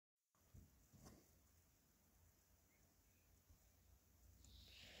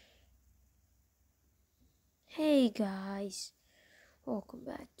Hey guys, welcome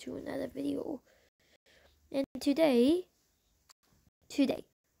back to another video. And today is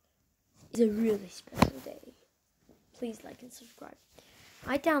a really special day. Please like and subscribe.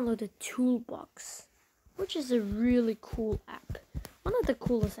 I downloaded Toolbox, which is a really cool app. One of the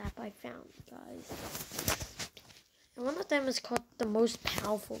coolest app I found, guys. And one of them is called the most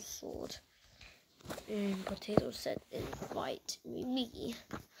powerful sword. And Potato said invite me.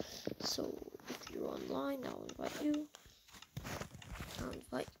 So if you're online, I'll invite you. I'll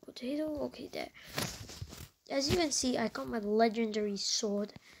invite Potato. Okay, there. As you can see, I got my legendary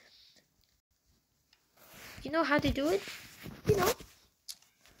sword. You know how to do it?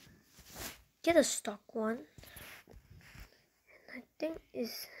 Get a stock one. And I think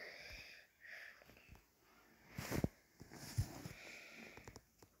is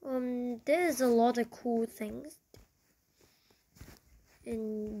there's a lot of cool things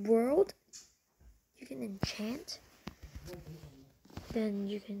in world. You can enchant. Then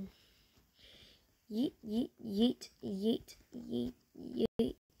you can yeet, yeet, yeet, yeet, yeet,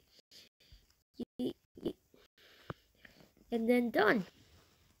 yeet, yeet, yeet. And then done.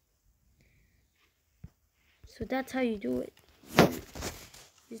 So that's how you do it.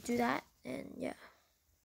 You just do that, and yeah.